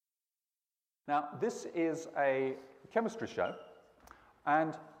Now, this is a chemistry show,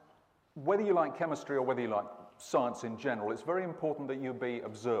 and whether you like chemistry or whether you like science in general, it's very important that you be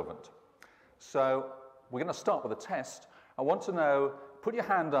observant. So we're going to start with a test. I want to know, put your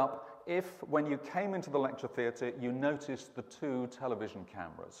hand up if, when you came into the lecture theatre, you noticed the 2 television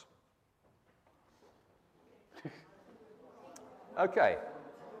cameras. Okay.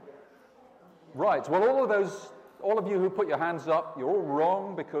 Right, well, all of you who put your hands up, you're all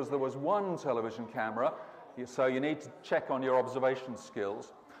wrong because there was 1 television camera, so you need to check on your observation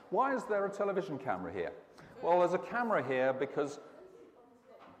skills. Why is there a television camera here? Well, there's a camera here because...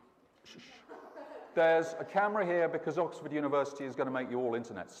 There's a camera here because Oxford University is going to make you all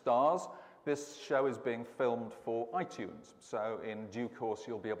internet stars. This show is being filmed for iTunes, so in due course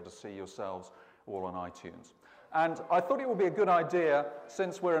you'll be able to see yourselves all on iTunes. And I thought it would be a good idea,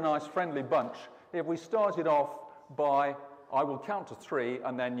 since we're a nice friendly bunch, if we started off by, I will count to 3,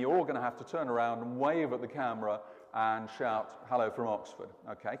 and then you're all going to have to turn around and wave at the camera and shout, "Hello from Oxford."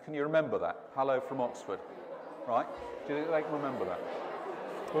 Okay, can you remember that? Hello from Oxford. Right? Do you think they can remember that?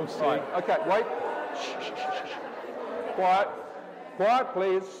 We'll see. Right. Okay, wait. Shh, shh, shh, shh. Quiet. Quiet,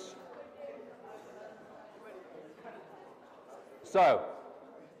 please. So,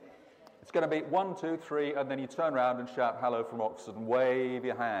 it's going to be 1, 2, 3, and then you turn around and shout "Hello from Oxford" and wave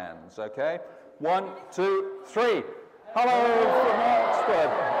your hands, okay? 1, 2, 3. Hello from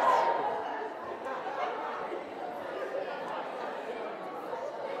Oxford.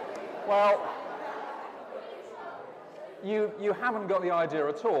 Well, you haven't got the idea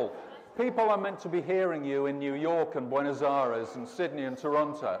at all. People are meant to be hearing you in New York and Buenos Aires and Sydney and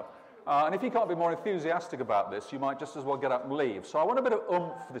Toronto. And if you can't be more enthusiastic about this, you might just as well get up and leave. So I want a bit of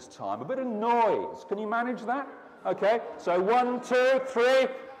oomph this time, a bit of noise. Can you manage that? Okay, so 1, 2, 3.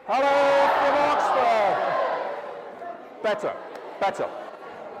 Hello from Oxford. Better, better.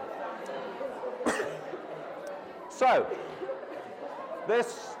 So,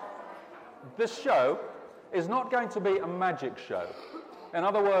 this show is not going to be a magic show. In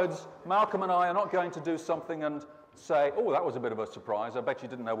other words, Malcolm and I are not going to do something and say, "Oh, that was a bit of a surprise, I bet you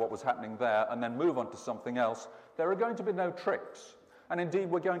didn't know what was happening there," and then move on to something else. There are going to be no tricks. And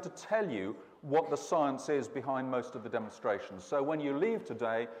indeed, we're going to tell you what the science is behind most of the demonstrations. So when you leave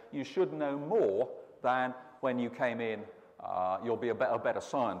today, you should know more than when you came in. You'll be a better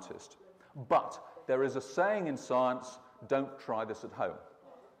scientist. But there is a saying in science, don't try this at home.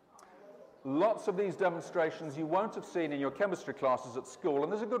 Lots of these demonstrations you won't have seen in your chemistry classes at school,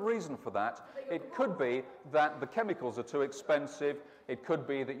 and there's a good reason for that. It could be that the chemicals are too expensive, it could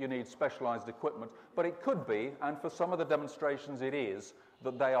be that you need specialized equipment, but it could be, and for some of the demonstrations it is,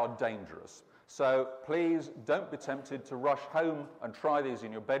 that they are dangerous. So please don't be tempted to rush home and try these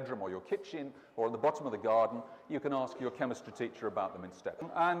in your bedroom or your kitchen or at the bottom of the garden. You can ask your chemistry teacher about them instead.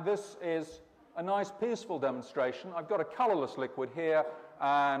 And this is a nice peaceful demonstration. I've got a colorless liquid here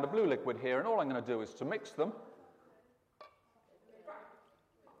and a blue liquid here, and all I'm going to do is to mix them.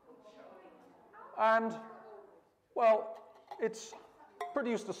 And, well, it's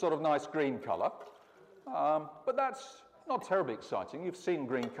produced a sort of nice green color, but that's not terribly exciting. You've seen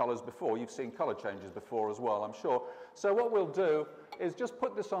green colors before, you've seen color changes before as well, I'm sure. So what we'll do is just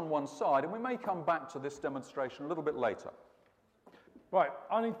put this on one side, and we may come back to this demonstration a little bit later. Right,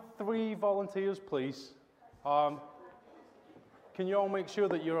 I need 3 volunteers, please. Can you all make sure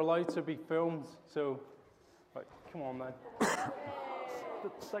that you're allowed to be filmed? So, right, come on then.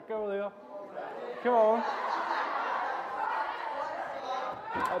 Stick over there. Come on.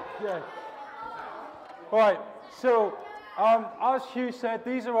 Yeah. Right, so, as Hugh said,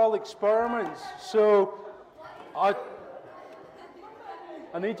 these are all experiments. So, I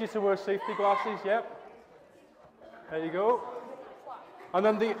need you to wear safety glasses, yep. There you go. And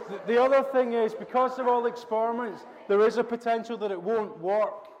then the other thing is, because they're all experiments, there is a potential that it won't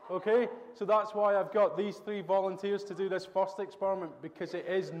work, okay? So that's why I've got these 3 volunteers to do this first experiment, because it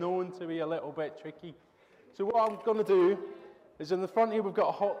is known to be a little bit tricky. So what I'm going to do is, in the front here we've got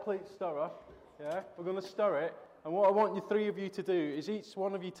a hot plate stirrer, yeah? We're going to stir it, and what I want you 3 of you to do is each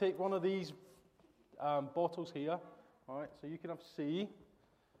one of you take one of these bottles here, all right? So you can have C,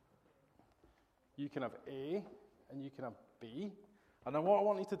 you can have A, and you can have B. And then what I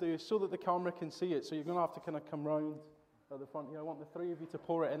want you to do is, so that the camera can see it, so you're going to have to kind of come round at the front here. I want the 3 of you to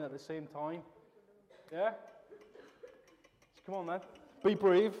pour it in at the same time. Yeah? So come on then. Be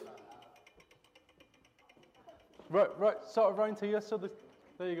brave. Right, sort of round here, so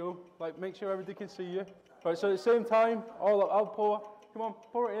there you go. Like, make sure everybody can see you. Right, so at the same time, I'll pour. Come on,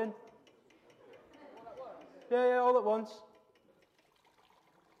 pour it in. Yeah, all at once.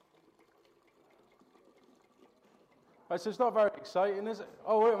 Right, so it's not very exciting, is it?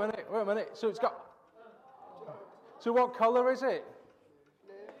 Oh, wait a minute. So it's got... So what colour is it?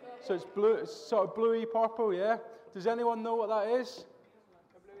 So it's blue, it's sort of bluey purple, yeah? Does anyone know what that is?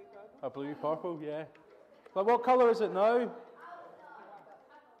 A bluey purple, yeah. Like, what colour is it now?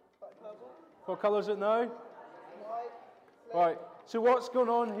 What colour is it now? Right, so what's going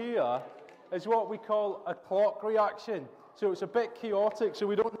on here is what we call a clock reaction. So it's a bit chaotic, so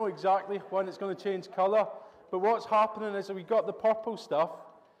we don't know exactly when it's going to change colour. But what's happening is that we got the purple stuff.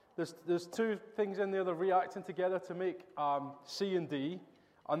 There's two things in there that are reacting together to make C and D.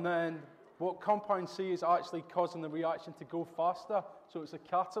 And then what compound C is actually causing the reaction to go faster. So it's a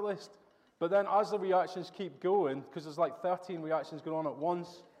catalyst. But then as the reactions keep going, because there's like 13 reactions going on at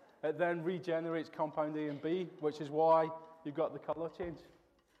once, it then regenerates compound A and B, which is why you've got the colour change.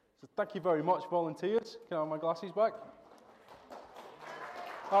 So thank you very much, volunteers. Can I have my glasses back?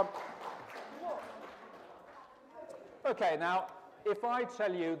 Okay, now, if I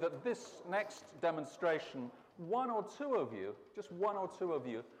tell you that this next demonstration, one or two of you, just one or two of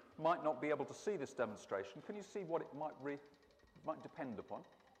you, might not be able to see this demonstration, can you see what it might depend upon?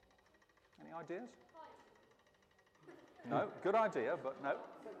 Any ideas? No? Good idea, but no.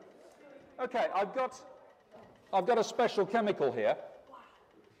 Okay, I've got a special chemical here,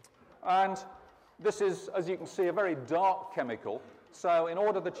 and this is, as you can see, a very dark chemical. So in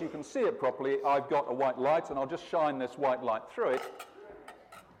order that you can see it properly, I've got a white light, and I'll just shine this white light through it.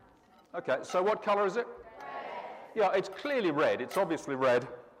 Okay, so what colour is it? Red. Yeah, it's clearly red. It's obviously red.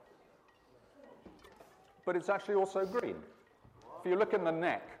 But it's actually also green. If you look in the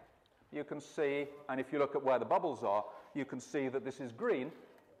neck, you can see, and if you look at where the bubbles are, you can see that this is green,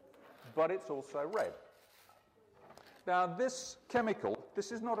 but it's also red. Now, this chemical,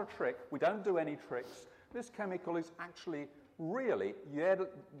 this is not a trick. We don't do any tricks. This chemical is actually really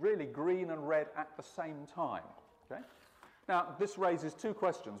green and red at the same time. Okay? Now, this raises two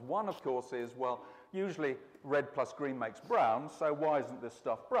questions. One, of course, is, well, usually red plus green makes brown, so why isn't this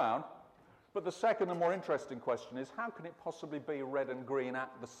stuff brown? But the second and more interesting question is, how can it possibly be red and green at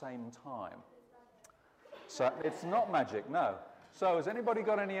the same time? So it's not magic, no. So has anybody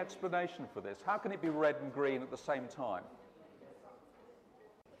got any explanation for this? How can it be red and green at the same time?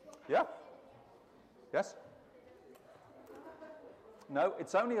 Yeah? Yes? No,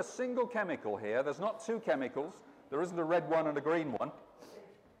 it's only a single chemical here. There's not two chemicals. There isn't a red one and a green one.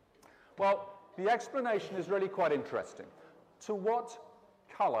 Well, the explanation is really quite interesting. To what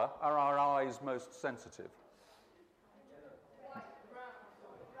colour are our eyes most sensitive?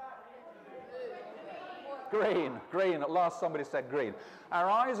 Green. At last somebody said green. Our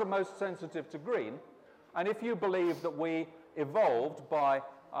eyes are most sensitive to green, and if you believe that we evolved by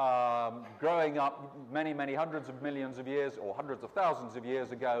growing up many, many hundreds of millions of years or hundreds of thousands of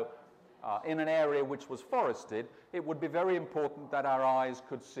years ago in an area which was forested, it would be very important that our eyes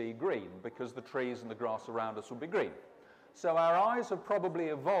could see green because the trees and the grass around us would be green. So our eyes have probably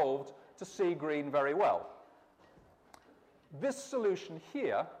evolved to see green very well. This solution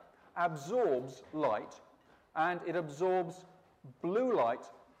here absorbs light, and it absorbs blue light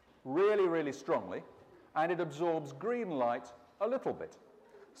really, really strongly, and it absorbs green light a little bit.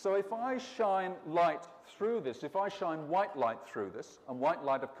 So if I shine light through this, if I shine white light through this, and white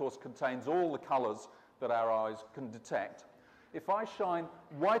light, of course, contains all the colours that our eyes can detect, if I shine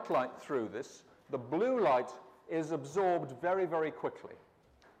white light through this, the blue light is absorbed very, very quickly.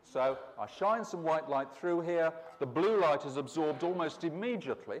 So I shine some white light through here, the blue light is absorbed almost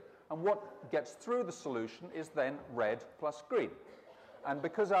immediately, and what gets through the solution is then red plus green. And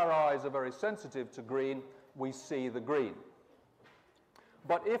because our eyes are very sensitive to green, we see the green.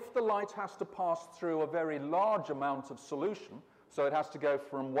 But if the light has to pass through a very large amount of solution, so it has to go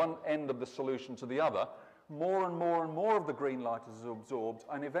from one end of the solution to the other, more and more and more of the green light is absorbed,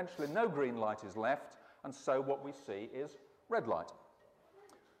 and eventually no green light is left, and so what we see is red light.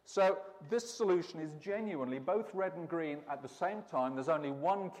 So this solution is genuinely both red and green at the same time. There's only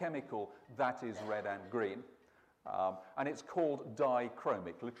one chemical that is red and green, and it's called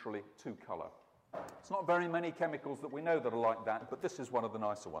dichromic, literally two colour. It's not very many chemicals that we know that are like that, but this is one of the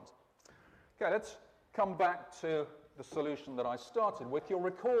nicer ones. Okay, let's come back to the solution that I started with. You'll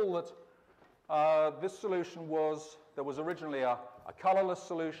recall that this solution there was originally a colourless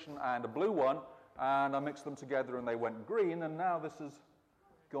solution and a blue one, and I mixed them together and they went green, and now this has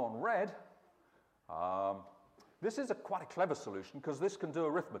gone red. This is quite a clever solution because this can do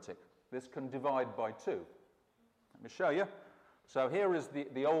arithmetic. This can divide by 2. Let me show you. So here is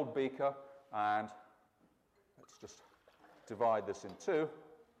the old beaker, and let's just divide this in 2,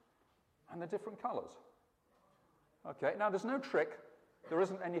 and they're different colours. Okay, now there's no trick. There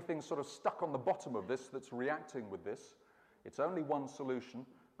isn't anything sort of stuck on the bottom of this that's reacting with this. It's only one solution,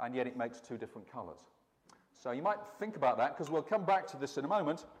 and yet it makes two different colours. So you might think about that, because we'll come back to this in a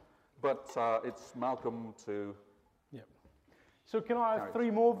moment, but it's Malcolm to... Yep. So can I have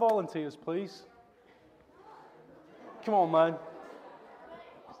 3 more volunteers, please? Come on, man.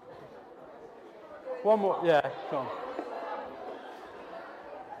 One more. Yeah, come on.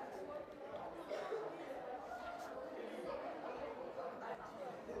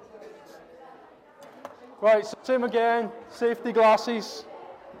 Right, so same again. Safety glasses,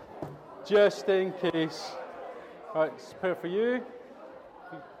 just in case. Right, it's a pair for you.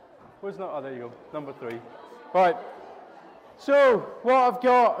 Where's that? Oh, there you go. Number 3. Right. So what I've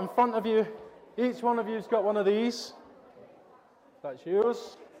got in front of you, each one of you's got one of these. That's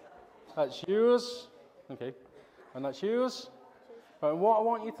yours. That's yours. Okay. And that's yours. Right, and what I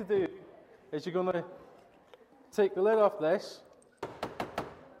want you to do is you're going to take the lid off this.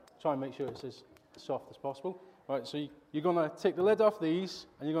 Try and make sure it's as soft as possible. Right, so you're going to take the lid off these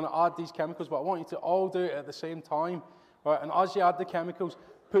and you're going to add these chemicals, but I want you to all do it at the same time. Right, and as you add the chemicals,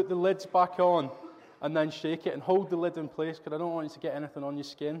 put the lids back on and then shake it and hold the lid in place, because I don't want you to get anything on your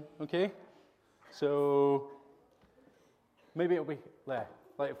skin, okay? So maybe it'll be there.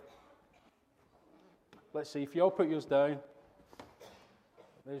 Like, let's see, if you all put yours down.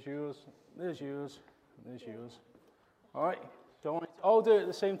 There's yours, there's yours, there's yours. All right, so I want you to all do it at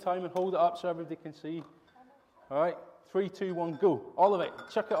the same time and hold it up so everybody can see. All right, 3, 2, 1, go. All of it,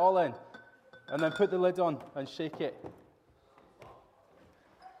 chuck it all in. And then put the lid on and shake it.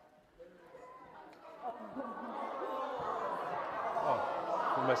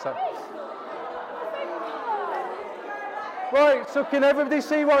 Oh, you missed that. Right, so can everybody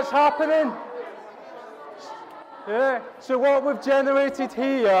see what's happening? Yeah, so what we've generated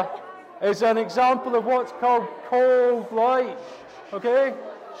here is an example of what's called cold light. Okay?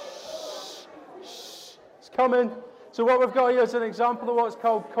 It's coming. So what we've got here is an example of what's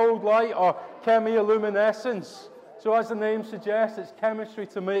called cold light or chemiluminescence. So as the name suggests, it's chemistry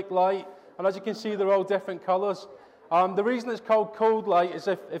to make light. And as you can see, they're all different colours. The reason it's called cold light is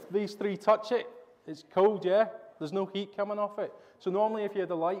if these 3 touch it, it's cold, yeah? There's no heat coming off it. So normally if you had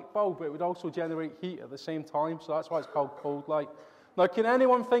a light bulb, it would also generate heat at the same time. So that's why it's called cold light. Now, can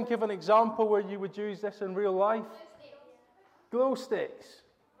anyone think of an example where you would use this in real life? Glow sticks,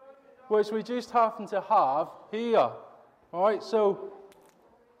 which we just happen to have here. All right, so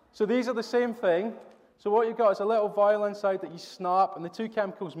these are the same thing. So what you've got is a little vial inside that you snap, and the 2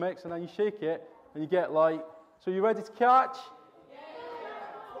 chemicals mix, and then you shake it, and you get light. So you ready to catch?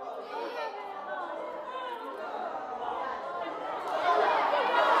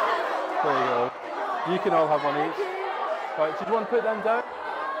 There you go. You can all have one each. Right, do you want to put them down?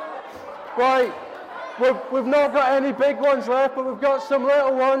 Right, we've not got any big ones left, but we've got some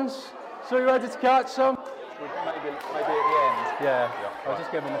little ones. So you ready to catch some? Maybe at the end. Yeah, I'll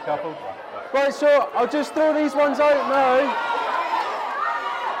just give them a couple. Right, so I'll just throw these ones out now.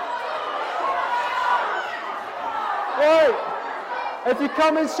 Right, if you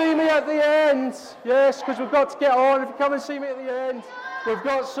come and see me at the end, yes, because we've got to get on. If you come and see me at the end, we've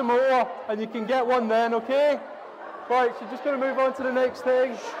got some more, and you can get one then, okay? Right, so just going to move on to the next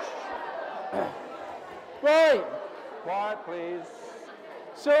thing. Right. Quiet, please.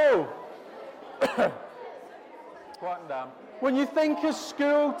 So, Quieten down. when you think of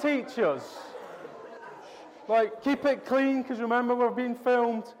school teachers, like, keep it clean, because remember we're being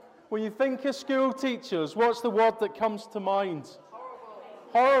filmed. When you think of school teachers, what's the word that comes to mind?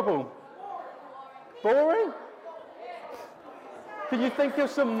 Horrible. Boring? Can you think of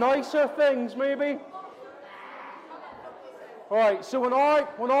some nicer things, maybe? All right, so when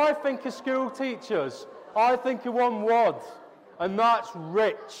I think of school teachers, I think of one word, and that's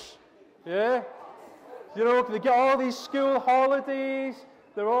rich. Yeah? You know, they get all these school holidays,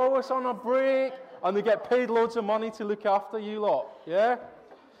 they're always on a break, and they get paid loads of money to look after you lot. Yeah?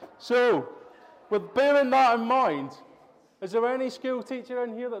 So, with bearing that in mind, is there any school teacher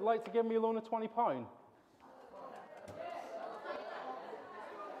in here that'd like to give me a loan of £20?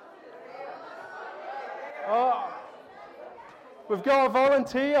 We've got a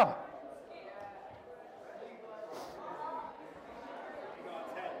volunteer.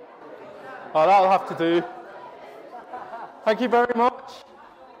 Oh, that'll have to do. Thank you very much.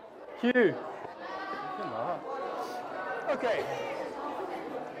 Hugh. Okay.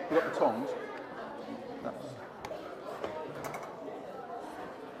 You got the tongs? No.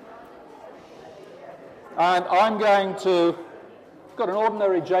 And I'm going to, got an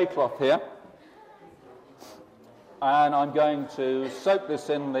ordinary J-cloth here, and I'm going to soak this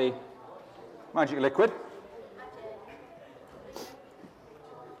in the magic liquid.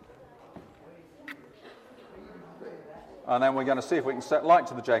 And then we're going to see if we can set light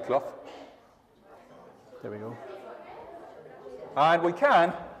to the J-cloth. There we go. And we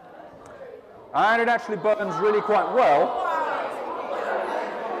can. And it actually burns really quite well.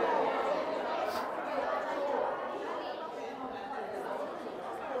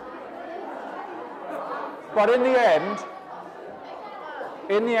 But in the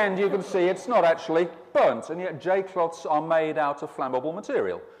end, you can see it's not actually burnt, and yet J-cloths are made out of flammable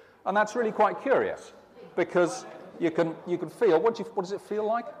material. And that's really quite curious, because you can feel, what does it feel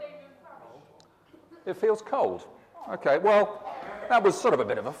like? It feels cold. Okay, well, that was sort of a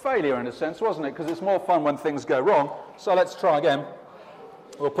bit of a failure in a sense, wasn't it? Because it's more fun when things go wrong. So let's try again.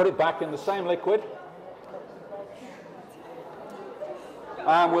 We'll put it back in the same liquid.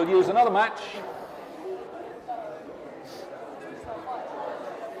 And we'll use another match.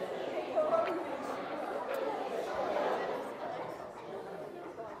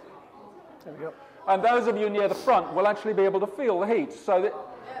 There we go. And those of you near the front will actually be able to feel the heat. So that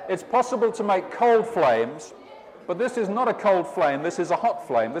it's possible to make cold flames, but this is not a cold flame, this is a hot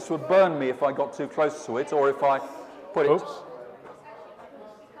flame. This would burn me if I got too close to it, or if I put it... Oops.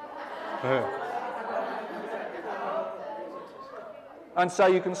 And so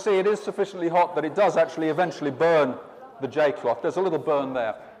you can see it is sufficiently hot that it does actually eventually burn the J-cloth. There's a little burn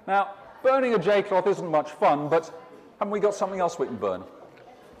there. Now, burning a J-cloth isn't much fun, but haven't we got something else we can burn?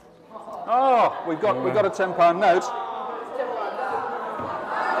 Oh, we've got a £10 note.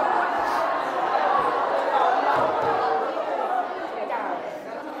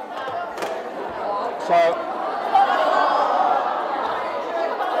 So,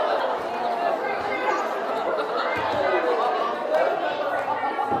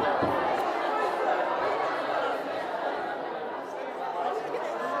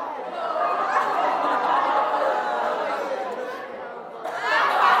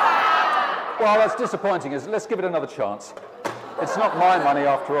 well, that's disappointing. Let's give it another chance. It's not my money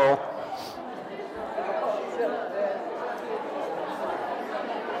after all.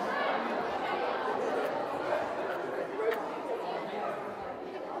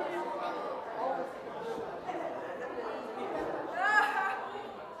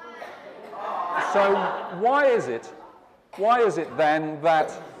 So why is it then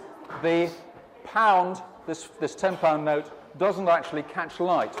that the pound, this £10 note, doesn't actually catch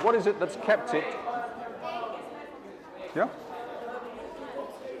light? What is it that's kept it? Yeah?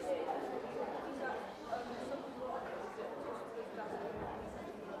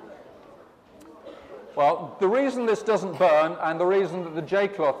 Well, the reason this doesn't burn and the reason that the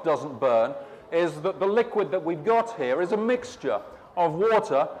J-cloth doesn't burn is that the liquid that we've got here is a mixture of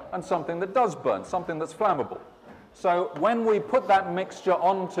water and something that does burn, something that's flammable. So when we put that mixture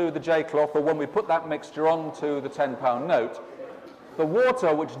onto the J-cloth, or when we put that mixture onto the £10 note, the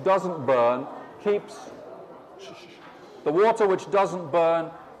water which doesn't burn keeps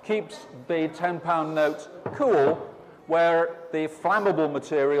the £10 note cool, where the flammable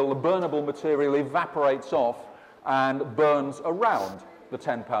material, the burnable material, evaporates off and burns around the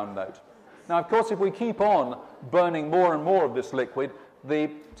 £10 note. Now, of course, if we keep on burning more and more of this liquid,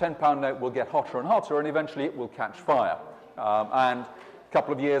 the £10 note will get hotter and hotter, and eventually it will catch fire. And a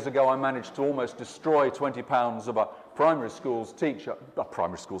couple of years ago, I managed to almost destroy £20 of a primary school's teacher,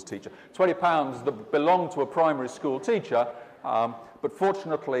 20 pounds that belonged to a primary school teacher, but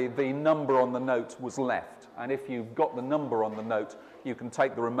fortunately the number on the note was left. And if you've got the number on the note, you can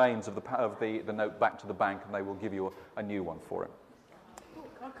take the remains of the note back to the bank and they will give you a new one for it.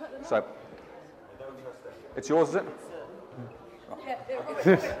 So, it's yours, is it?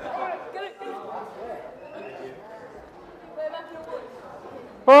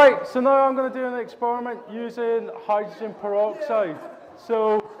 Right, so now I'm going to do an experiment using hydrogen peroxide.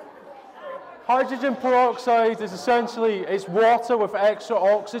 So, hydrogen peroxide is essentially, it's water with extra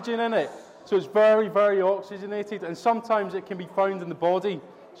oxygen in it. So it's very, very oxygenated, and sometimes it can be found in the body,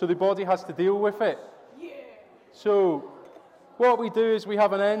 so the body has to deal with it. So, what we do is we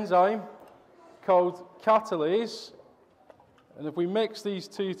have an enzyme called catalase, and if we mix these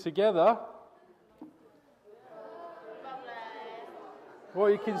two together, what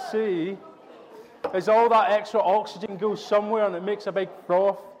you can see is all that extra oxygen goes somewhere and it makes a big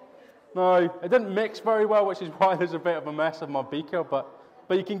froth. Now, it didn't mix very well, which is why there's a bit of a mess of my beaker, but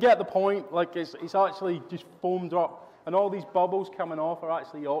you can get the point. Like, it's actually just foamed up, and all these bubbles coming off are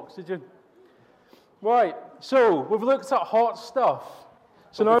actually oxygen. Right, so we've looked at hot stuff.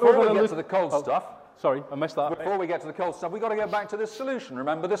 So now before we get to the cold stuff... Sorry, I missed that. Before we get to the cold stuff, we've got to go back to this solution.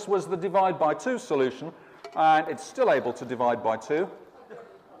 Remember, this was the divide by 2 solution, and it's still able to divide by 2.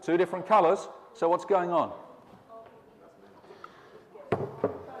 2 different colours. So what's going on?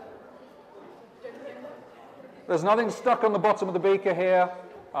 There's nothing stuck on the bottom of the beaker here.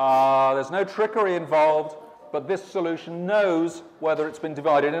 There's no trickery involved, but this solution knows whether it's been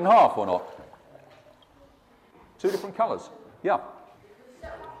divided in half or not. Two different colours. Yeah.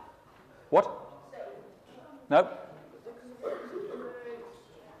 What? No?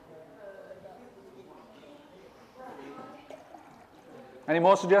 Any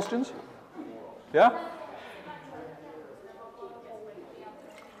more suggestions? Yeah?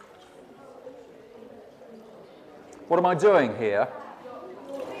 What am I doing here?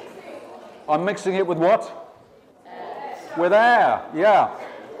 I'm mixing it with what? With air, yeah.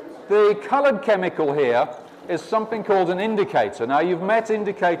 The coloured chemical here is something called an indicator. Now, you've met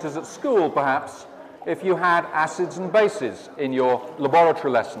indicators at school, perhaps, if you had acids and bases in your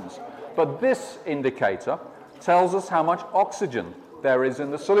laboratory lessons. But this indicator tells us how much oxygen there is in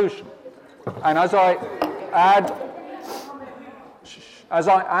the solution. And as I add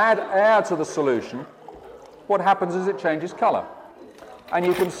air to the solution, what happens is it changes colour. And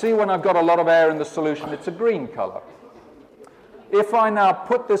you can see when I've got a lot of air in the solution, it's a green colour. If I now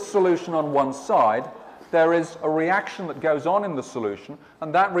put this solution on one side, there is a reaction that goes on in the solution,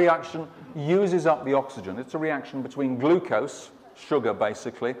 and that reaction uses up the oxygen. It's a reaction between glucose, sugar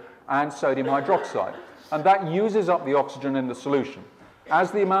basically, and sodium hydroxide. And that uses up the oxygen in the solution.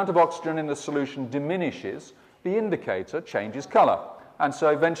 As the amount of oxygen in the solution diminishes, the indicator changes colour. And so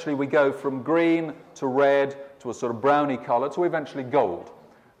eventually we go from green to red to a sort of browny colour to eventually gold.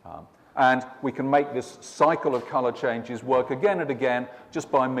 And we can make this cycle of colour changes work again and again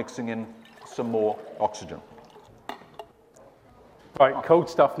just by mixing in some more oxygen. Right, cold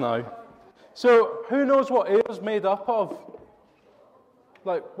stuff now. So, who knows what air is made up of?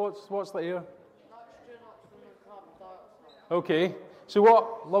 Like, what's the air? Nitrogen, oxygen, and carbon dioxide. Okay, so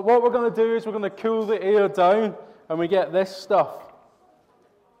what we're going to do is we're going to cool the air down, and we get this stuff.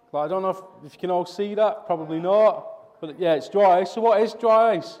 Like, I don't know if you can all see that, probably not, but yeah, it's dry ice. So what is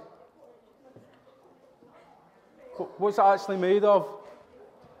dry ice? What's it actually made of?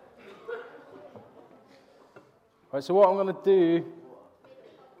 Right, so what I'm going to do,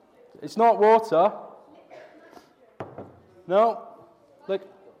 it's not water. No, like,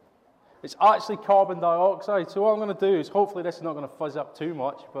 it's actually carbon dioxide. So what I'm going to do is, hopefully this is not going to fuzz up too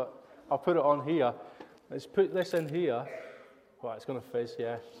much, but I'll put it on here. Let's put this in here. Right, it's going to fizz,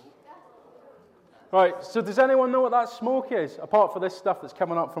 yeah. Right, so does anyone know what that smoke is, apart from this stuff that's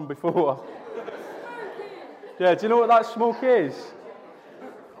coming up from before? Yeah, do you know what that smoke is?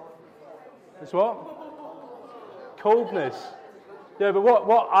 It's what? Coldness. Yeah, but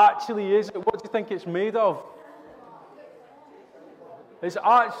what actually is it? What do you think it's made of? It's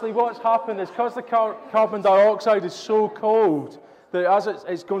actually, what's happened is because the carbon dioxide is so cold that as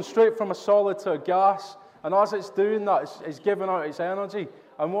it's going straight from a solid to a gas, and as it's doing that, it's giving out its energy.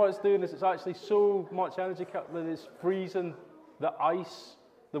 And what it's doing is it's actually so much energy that it's freezing the ice,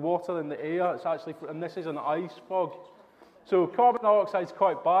 the water in the air. It's actually, and this is an ice fog. So carbon dioxide is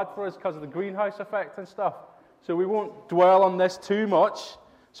quite bad for us because of the greenhouse effect and stuff. So we won't dwell on this too much.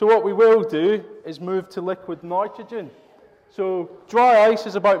 So what we will do is move to liquid nitrogen. So dry ice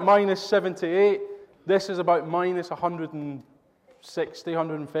is about minus 78. This is about minus 160,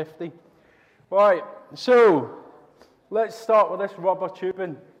 150. Right, so let's start with this rubber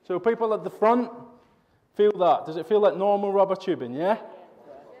tubing. So people at the front, feel that. Does it feel like normal rubber tubing, yeah?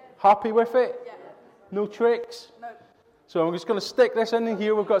 Happy with it? Yeah. No tricks? No. So I'm just going to stick this in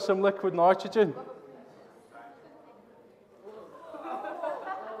here. We've got some liquid nitrogen.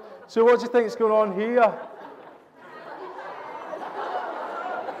 So what do you think is going on here?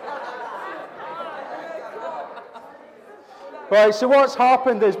 Right, so what's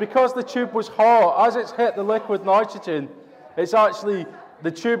happened is because the tube was hot, as it's hit the liquid nitrogen, it's actually,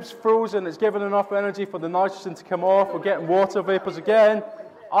 the tube's frozen, it's given enough energy for the nitrogen to come off, we're getting water vapors again,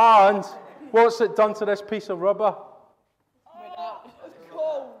 and what's it done to this piece of rubber? It's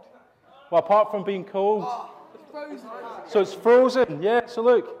cold. Well, apart from being cold. It's frozen. So it's frozen, yeah, so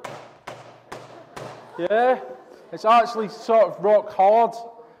look. Yeah, it's actually sort of rock hard.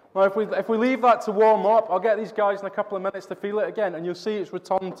 Now, if we leave that to warm up, I'll get these guys in a couple of minutes to feel it again, and you'll see it's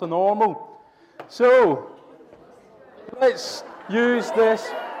returned to normal. So, let's use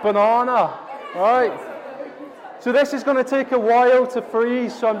this banana, right? So this is going to take a while to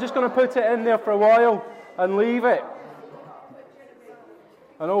freeze, so I'm just going to put it in there for a while and leave it.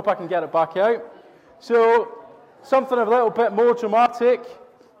 And I hope I can get it back out. So, something a little bit more dramatic.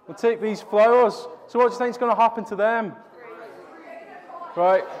 We'll take these flowers. So what do you think is going to happen to them?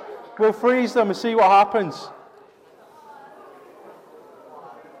 Right, we'll freeze them and see what happens.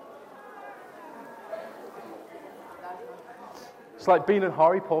 It's like being in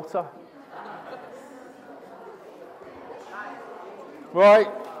Harry Potter. Right.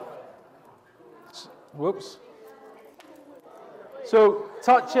 Whoops. So,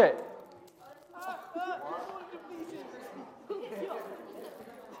 touch it.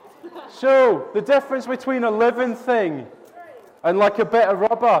 So, the difference between a living thing and like a bit of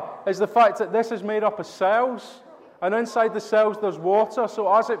rubber is the fact that this is made up of cells, and inside the cells there's water,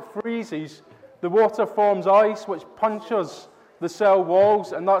 so as it freezes, the water forms ice, which punctures the cell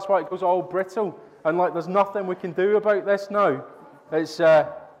walls, and that's why it goes all brittle, and like there's nothing we can do about this now. It's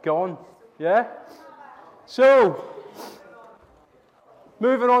gone, yeah? So,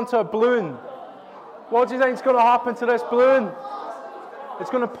 moving on to a balloon. What do you think is going to happen to this balloon?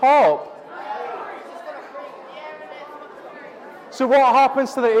 It's going to pop. So what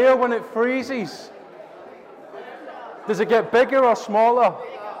happens to the air when it freezes? Does it get bigger or smaller?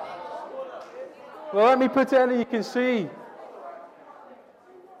 Well, let me put it in and you can see.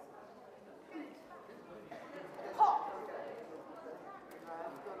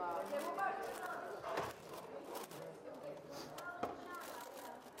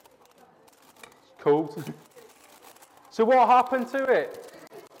 It's cold. So what happened to it?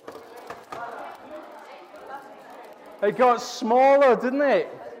 It got smaller, didn't it?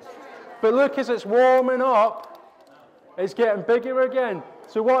 But look, as it's warming up, it's getting bigger again.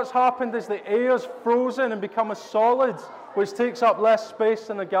 So what's happened is the air's frozen and become a solid, which takes up less space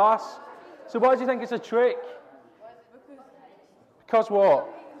than a gas. So why do you think it's a trick? Because what?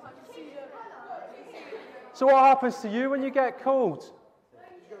 So what happens to you when you get cold?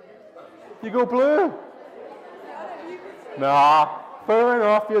 You go blue? Nah, fair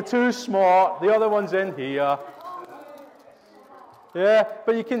enough, you're too smart. The other one's in here. Yeah,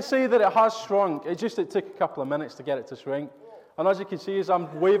 but you can see that it has shrunk. It took a couple of minutes to get it to shrink. And as you can see, as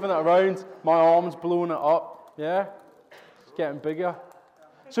I'm waving it around, my arm's blowing it up. Yeah, it's getting bigger.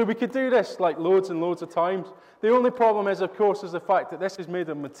 So we could do this like loads and loads of times. The only problem is, of course, is the fact that this is made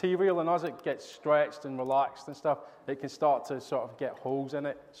of material, and as it gets stretched and relaxed and stuff, it can start to sort of get holes in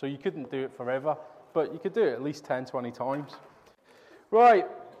it. So you couldn't do it forever, but you could do it at least 10, 20 times. Right,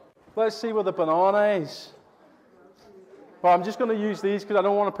 let's see where the banana is. Well, I'm just going to use these because I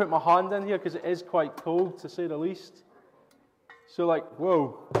don't want to put my hand in here because it is quite cold, to say the least. So like,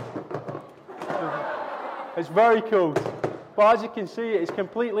 whoa. It's very cold. But as you can see, it's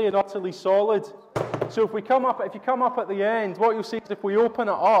completely and utterly solid. So if you come up at the end, what you'll see is if we open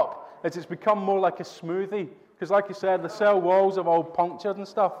it up, it's become more like a smoothie. Because like you said, the cell walls have all punctured and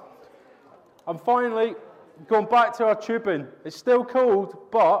stuff. And finally, going back to our tubing, it's still cold,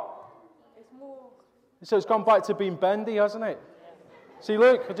 but so it's gone back to being bendy, hasn't it? See,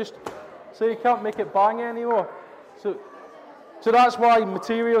 look, so you can't make it bang anymore. So that's why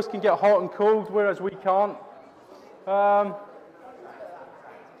materials can get hot and cold, whereas we can't.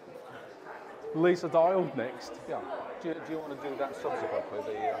 Laser diode next. Yeah. Do you want to do that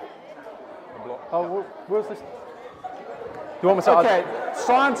subsequently, the block? Oh, where's this? Do you want me to? Okay,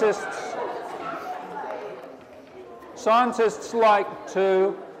 scientists like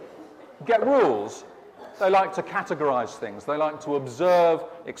to get rules. They like to categorize things. They like to observe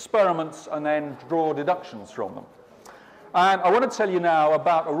experiments and then draw deductions from them. And I want to tell you now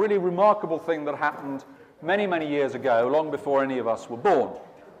about a really remarkable thing that happened many, many years ago, long before any of us were born.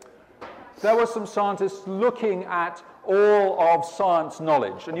 There were some scientists looking at all of science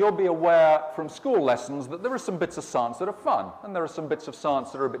knowledge, and you'll be aware from school lessons that there are some bits of science that are fun, and there are some bits of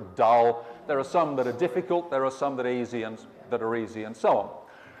science that are a bit dull, there are some that are difficult, there are some that are easy, and so on.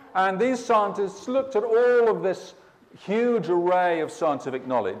 And these scientists looked at all of this huge array of scientific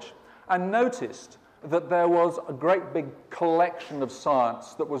knowledge and noticed that there was a great big collection of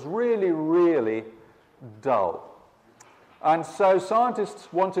science that was really, really dull. And so scientists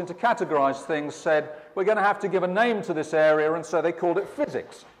wanting to categorize things said, we're going to have to give a name to this area, and so they called it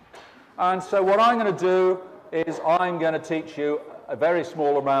physics. And so what I'm going to do is I'm going to teach you a very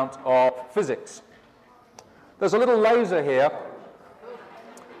small amount of physics. There's a little laser here,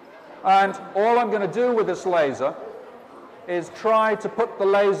 and all I'm going to do with this laser is try to put the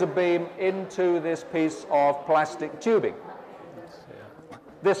laser beam into this piece of plastic tubing.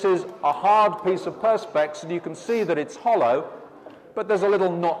 This is a hard piece of perspex, and you can see that it's hollow, but there's a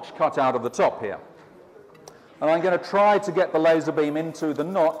little notch cut out of the top here. And I'm going to try to get the laser beam into the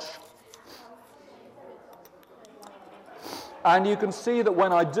notch. And you can see that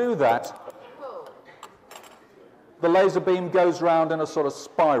when I do that, the laser beam goes round in a sort of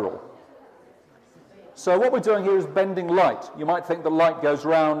spiral. So what we're doing here is bending light. You might think the light goes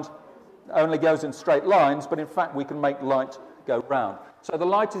round, only goes in straight lines, but in fact we can make light go round. So the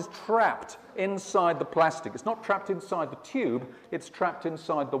light is trapped inside the plastic. It's not trapped inside the tube, it's trapped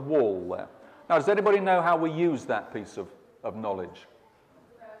inside the wall there. Now, does anybody know how we use that piece of knowledge?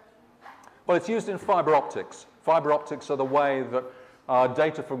 Well, it's used in fiber optics. Fiber optics are the way that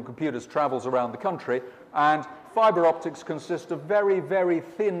data from computers travels around the country, and fiber optics consist of very, very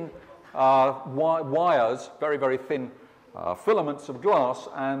thin wires, very, very thin filaments of glass,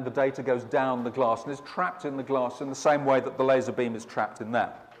 and the data goes down the glass and is trapped in the glass in the same way that the laser beam is trapped in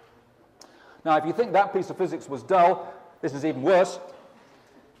that. Now, if you think that piece of physics was dull, this is even worse.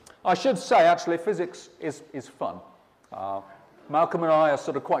 I should say, actually, physics is fun. Malcolm and I are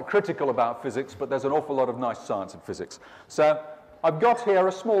sort of quite critical about physics, but there's an awful lot of nice science in physics. So I've got here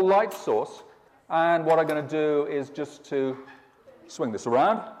a small light source, and what I'm going to do is just to swing this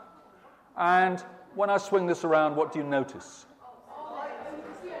around. And when I swing this around, what do you notice?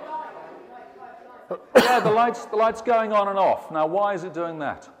 Yeah, the light's going on and off. Now, why is it doing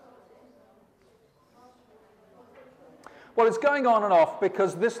that? Well, it's going on and off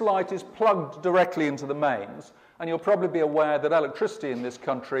because this light is plugged directly into the mains, and you'll probably be aware that electricity in this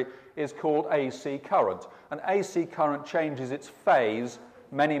country is called AC current. And AC current changes its phase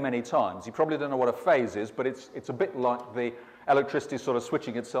many, many times. You probably don't know what a phase is, but it's a bit like the electricity sort of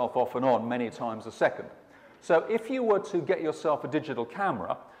switching itself off and on many times a second. So if you were to get yourself a digital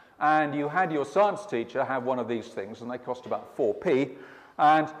camera, and you had your science teacher have one of these things, and they cost about 4p,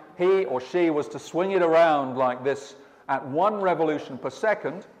 and he or she was to swing it around like this at 1 revolution per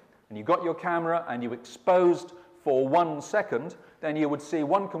second, and you got your camera and you exposed for 1 second, then you would see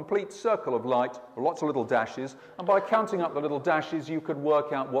one complete circle of light, lots of little dashes, and by counting up the little dashes, you could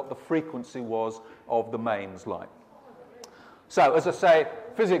work out what the frequency was of the mains light. So, as I say,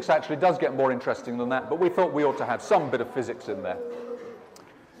 physics actually does get more interesting than that, but we thought we ought to have some bit of physics in there.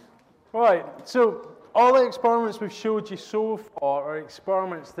 Right, so all the experiments we've showed you so far are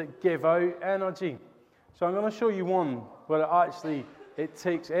experiments that give out energy. So I'm going to show you one where it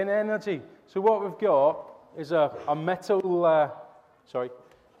takes in energy. So what we've got is a metal,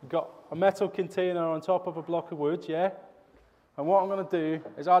 we've got a metal container on top of a block of wood, yeah? And what I'm going to do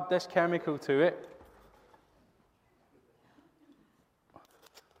is add this chemical to it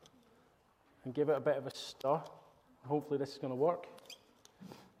and give it a bit of a stir. Hopefully this is going to work.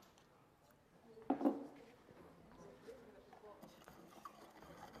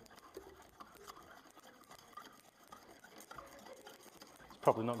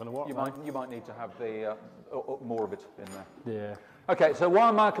 Probably not going to work. You might need to have the more of it in there. Yeah. Okay, so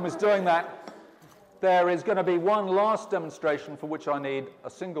while Malcolm is doing that, there is going to be one last demonstration for which I need a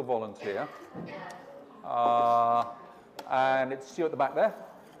single volunteer. And it's you at the back there.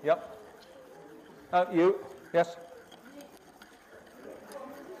 Yep. You. Yes.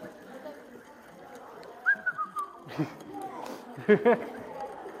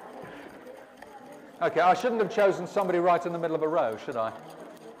 Okay, I shouldn't have chosen somebody right in the middle of a row, should I?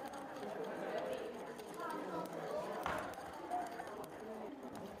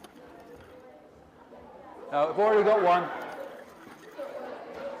 No, I've already got one.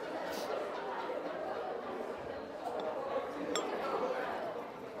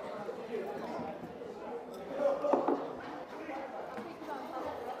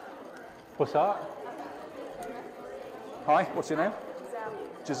 What's that? Hi, what's your name?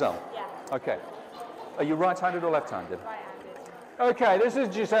 Giselle. Giselle. Yeah. Okay. Are you right-handed or left-handed? Right-handed. Okay, this is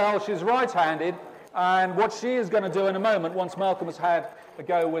Giselle. She's right-handed, and what she is going to do in a moment, once Malcolm has had a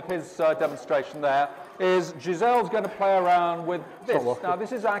go with his demonstration there, is Giselle's going to play around with this. Now,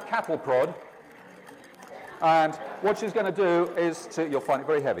 this is our cattle prod, and what she's going to do is you'll find it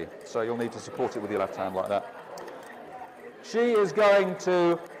very heavy, so you'll need to support it with your left hand like that. She is going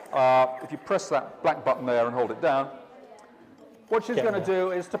to, if you press that black button there and hold it down, what she's going to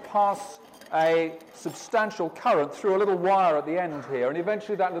do is to pass a substantial current through a little wire at the end here, and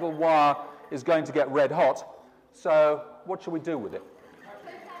eventually that little wire is going to get red hot. So what shall we do with it?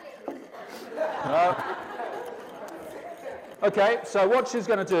 No. Okay, so what she's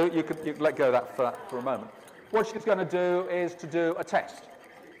going to do, you can let go of that for a moment. What she's going to do is to do a test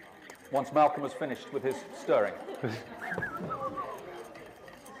once Malcolm has finished with his stirring.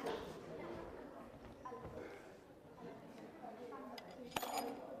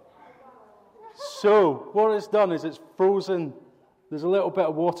 So, what it's done is it's frozen. There's a little bit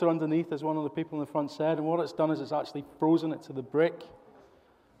of water underneath, as one of the people in the front said, and what it's done is it's actually frozen it to the brick,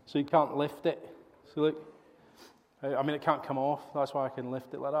 so you can't lift it. So look, I mean, it can't come off, that's why I can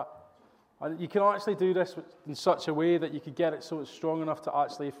lift it like that. And you can actually do this in such a way that you could get it so it's strong enough to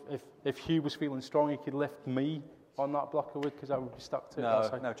actually, if Hugh was feeling strong, he could lift me on that block of wood, because I would be stuck to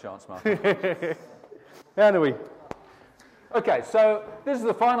it. No chance, Malcolm. Anyway. Okay, so this is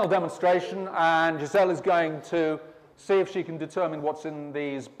the final demonstration, and Giselle is going to see if she can determine what's in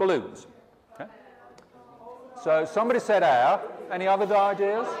these balloons. Okay. So somebody said air. Any other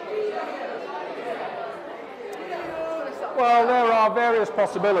ideas? Well, there are various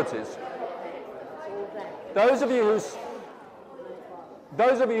possibilities. Those of you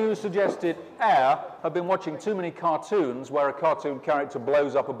who suggested air have been watching too many cartoons where a cartoon character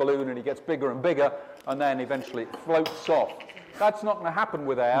blows up a balloon and he gets bigger and bigger and then eventually it floats off. That's not going to happen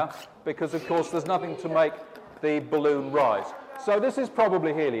with air because, of course, there's nothing to make the balloon rise. So this is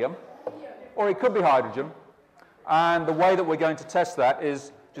probably helium, or it could be hydrogen. And the way that we're going to test that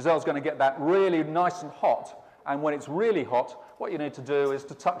is Giselle's going to get that really nice and hot. And when it's really hot, what you need to do is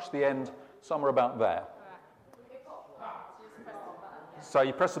to touch the end somewhere about there. So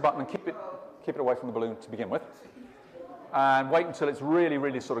you press the button and keep it away from the balloon to begin with. And wait until it's really,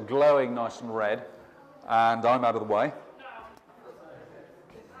 really sort of glowing nice and red. And I'm out of the way.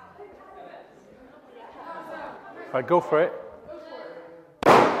 Right, go for it.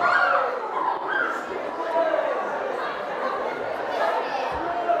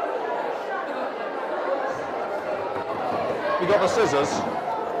 You got the scissors.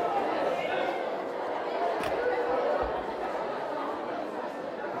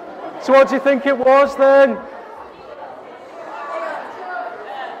 So what do you think it was then?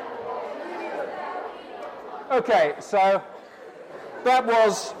 Okay, so that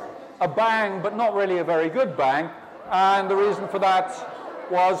was a bang, but not really a very good bang. And the reason for that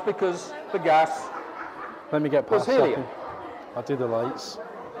was because the gas Let me get was past a helium. second. I'll do the lights.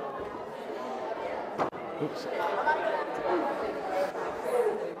 Oops.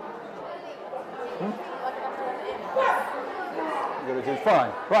 You're going to do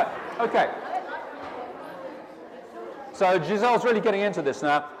fine. Right, okay. So Giselle's really getting into this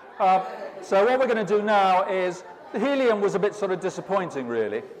now. So what we're going to do now is, the helium was a bit sort of disappointing,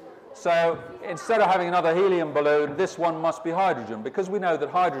 really. So instead of having another helium balloon, this one must be hydrogen, because we know that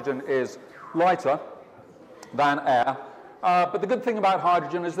hydrogen is lighter than air. But the good thing about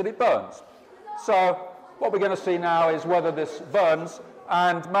hydrogen is that it burns. So what we're going to see now is whether this burns,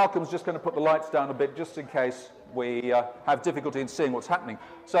 and Malcolm's just going to put the lights down a bit just in case we have difficulty in seeing what's happening.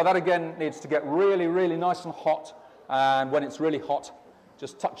 So that again needs to get really, really nice and hot, and when it's really hot,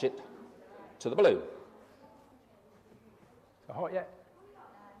 just touch it to the balloon. Is it hot yet?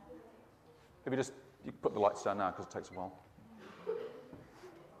 If you put the lights down now because it takes a while.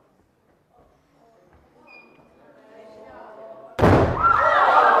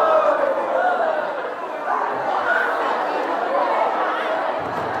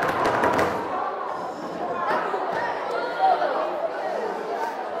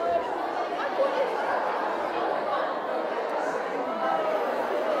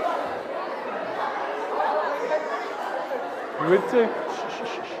 You would too?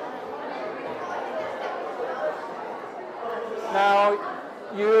 Now,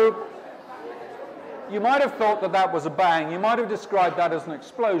 you might have thought that that was a bang. You might have described that as an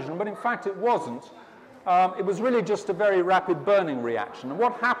explosion, but in fact it wasn't. It was really just a very rapid burning reaction. And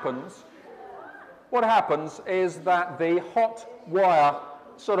what happens is that the hot wire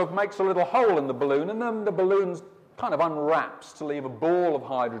sort of makes a little hole in the balloon, and then the balloon kind of unwraps to leave a ball of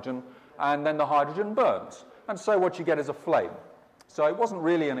hydrogen, and then the hydrogen burns. And so what you get is a flame. So it wasn't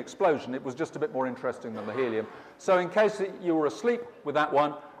really an explosion, it was just a bit more interesting than the helium. So in case you were asleep with that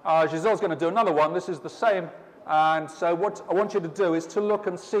one, Giselle's going to do another one. This is the same. And so what I want you to do is to look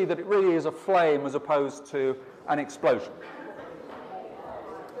and see that it really is a flame as opposed to an explosion.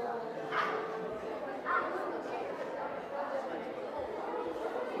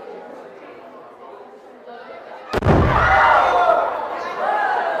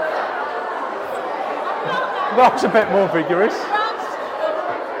 That's a bit more vigorous.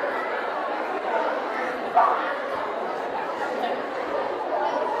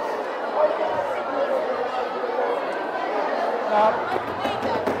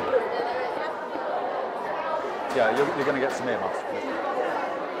 Yeah, you're going to get some earmuffs.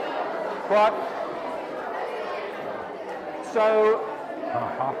 Right. So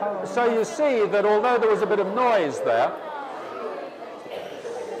you see that although there was a bit of noise there,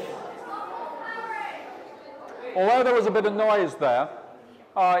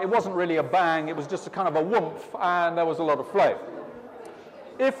 it wasn't really a bang, it was just a kind of a whoomph, and there was a lot of flame.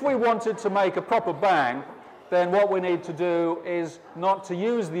 If we wanted to make a proper bang, then what we need to do is not to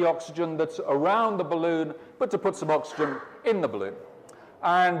use the oxygen that's around the balloon, but to put some oxygen in the balloon.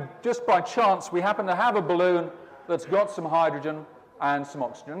 And just by chance, we happen to have a balloon that's got some hydrogen and some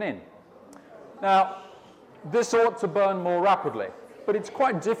oxygen in. Now, this ought to burn more rapidly, but it's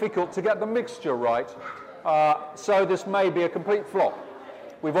quite difficult to get the mixture right, so this may be a complete flop.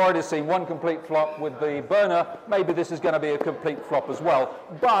 We've already seen one complete flop with the burner. Maybe this is going to be a complete flop as well.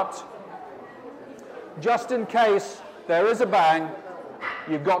 But just in case there is a bang,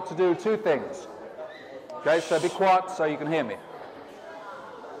 you've got to do two things. Okay, so be quiet so you can hear me.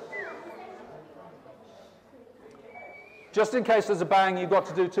 Just in case there's a bang, you've got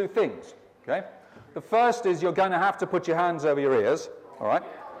to do two things. Okay? The first is you're going to have to put your hands over your ears. All right?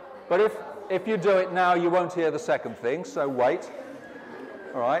 But if you do it now, you won't hear the second thing, so wait.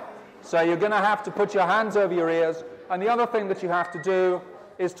 All right? So you're going to have to put your hands over your ears, and the other thing that you have to do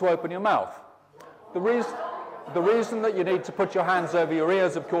is to open your mouth. The reason that you need to put your hands over your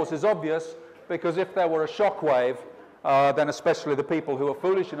ears, of course, is obvious, because if there were a shock wave, then especially the people who are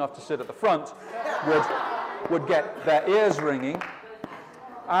foolish enough to sit at the front would get their ears ringing.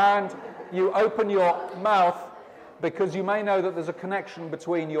 And you open your mouth because you may know that there's a connection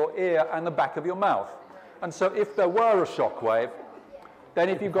between your ear and the back of your mouth. And so if there were a shock wave, then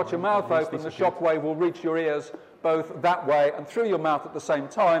if you've got your mouth open, the shock wave will reach your ears both that way and through your mouth at the same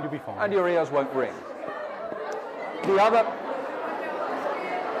time, and your ears won't ring. The other...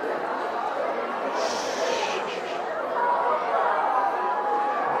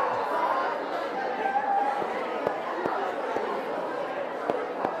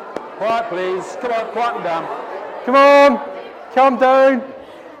 Quiet, please. Come on, quieten down. Come on, calm down.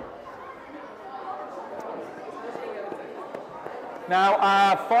 Now,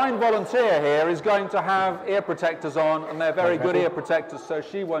 our fine volunteer here is going to have ear protectors on, and they're very good ear protectors, so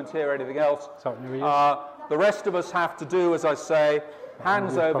she won't hear anything else. The rest of us have to do, as I say,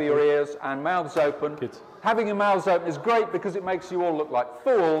 hands over your ears and mouths open. Good. Having your mouths open is great because it makes you all look like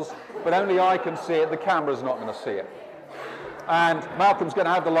fools, but only I can see it. The camera's not going to see it. And Malcolm's going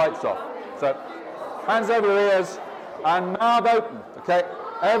to have the lights off. So, hands over your ears and mouth open. Okay,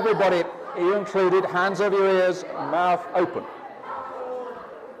 everybody, you included, hands over your ears, mouth open.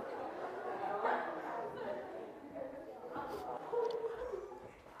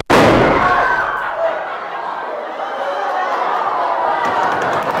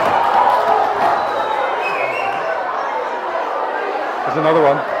 There's another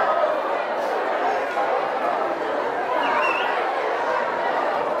one.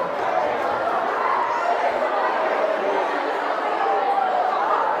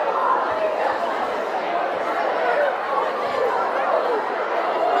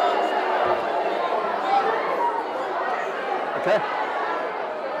 Okay.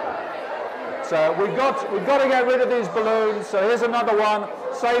 So we've got to get rid of these balloons. So here's another one.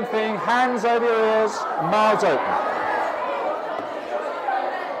 Same thing. Hands over your ears, mouths open.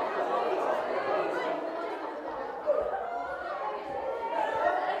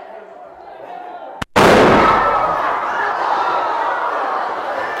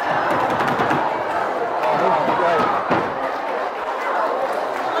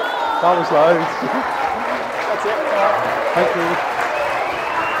 That was loud. That's it. Thank you.